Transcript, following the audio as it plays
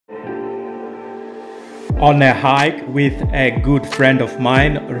on a hike with a good friend of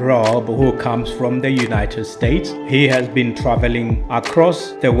mine, Rob, who comes from the United States. He has been traveling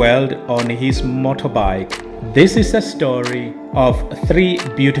across the world on his motorbike. This is a story of 3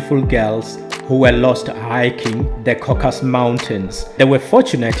 beautiful girls who were lost hiking the Caucasus Mountains. They were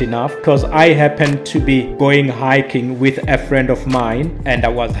fortunate enough because I happened to be going hiking with a friend of mine, and I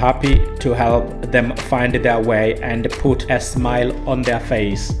was happy to help them find their way and put a smile on their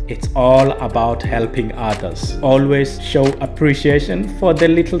face. It's all about helping others. Always show appreciation for the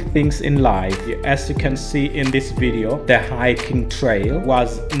little things in life. As you can see in this video, the hiking trail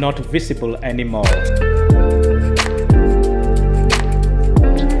was not visible anymore.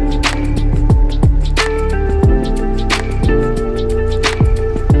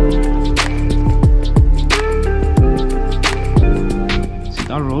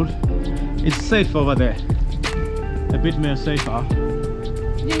 It's safe over there, a bit more safer.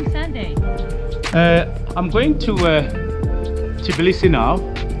 Doing Sunday? I'm going to Tbilisi now.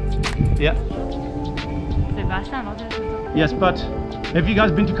 Yeah. Yes, but have you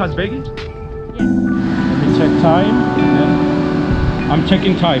guys been to Kazbegi? Yes. Let me check time. I'm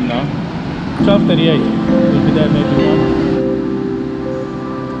checking time now. 12:38. We'll be there maybe 1.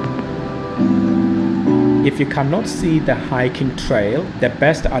 If you cannot see the hiking trail, the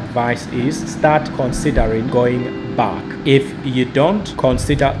best advice is start considering going back. If you don't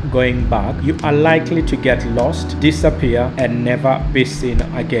consider going back, you are likely to get lost, disappear, and never be seen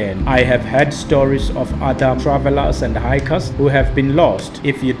again. I have heard stories of other travelers and hikers who have been lost.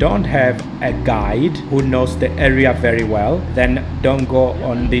 If you don't have a guide who knows the area very well, then don't go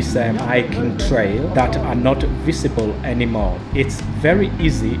on this hiking trail that are not visible anymore. It's very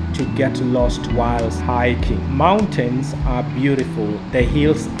easy to get lost whilst hiking. Mountains are beautiful, the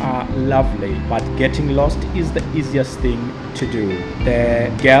hills are lovely, but getting lost is the easiest thing to do. The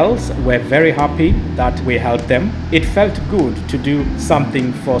girls were very happy that we helped them. It felt good to do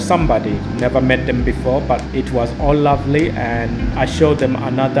something for somebody. Never met them before, but it was all lovely, and I showed them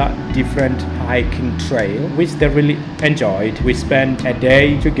another different hiking trail which they really enjoyed. We spent a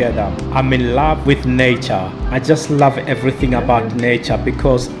day together. I'm in love with nature. I just love everything about nature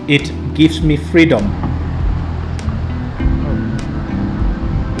because it gives me freedom.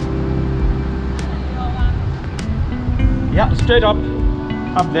 Yeah, straight up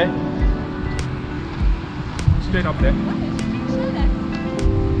there. Straight up there.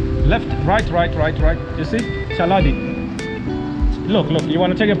 Left, right. You see? Shaladi. Look, you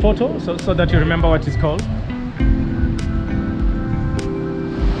want to take a photo so that you remember what it's called?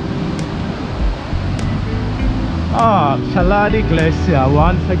 Ah, Shaladi Glacier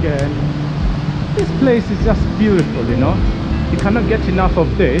once again. This place is just beautiful, you know. You cannot get enough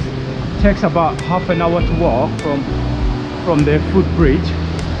of this. It takes about half an hour to walk from the footbridge,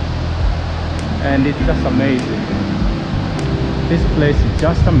 and it's just amazing. This place is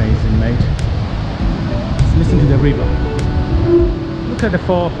just amazing, mate. Let's listen to the river. Look at the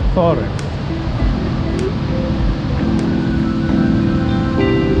forest.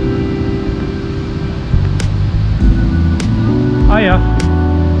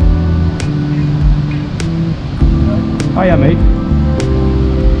 Hiya, mate.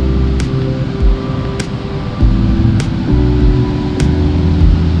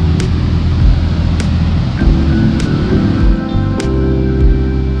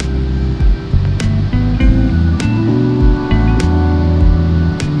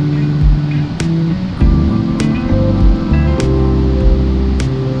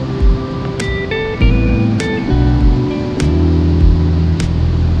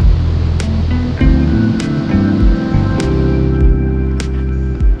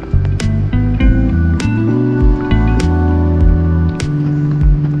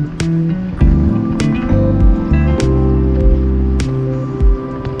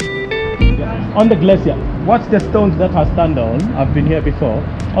 On the glacier, watch the stones that I stand on. I've been here before.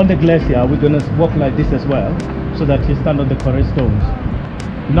 On the glacier, we're gonna walk like this as well, so that you stand on the correct stones.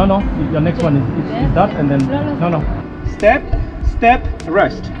 No, your next one is that, and then no. Step,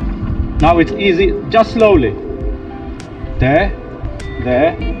 rest. Now it's easy, just slowly. There.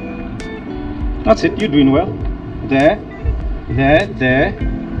 That's it. You're doing well. There.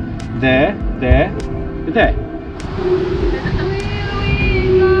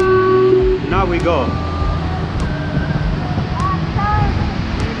 Now we go.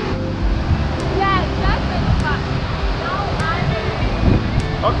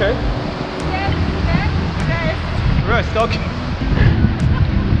 Okay. Rest, okay.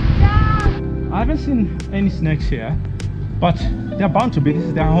 I haven't seen any snakes here, but they're bound to be. This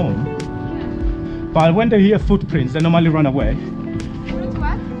is their home. But when they hear footprints, they normally run away.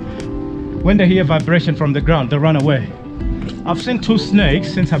 When they hear vibration from the ground, they run away. I've seen 2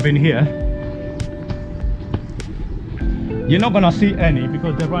 snakes since I've been here. You're not gonna see any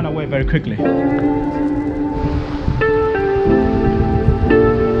because they run away very quickly.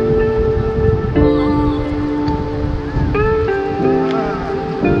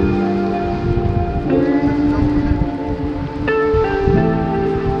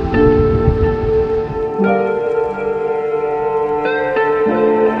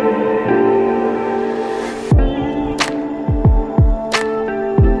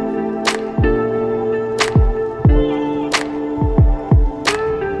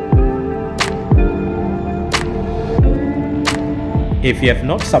 If you have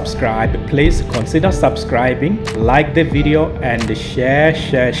not subscribed, please consider subscribing, like the video and share.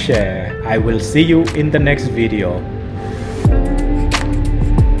 I will see you in the next video.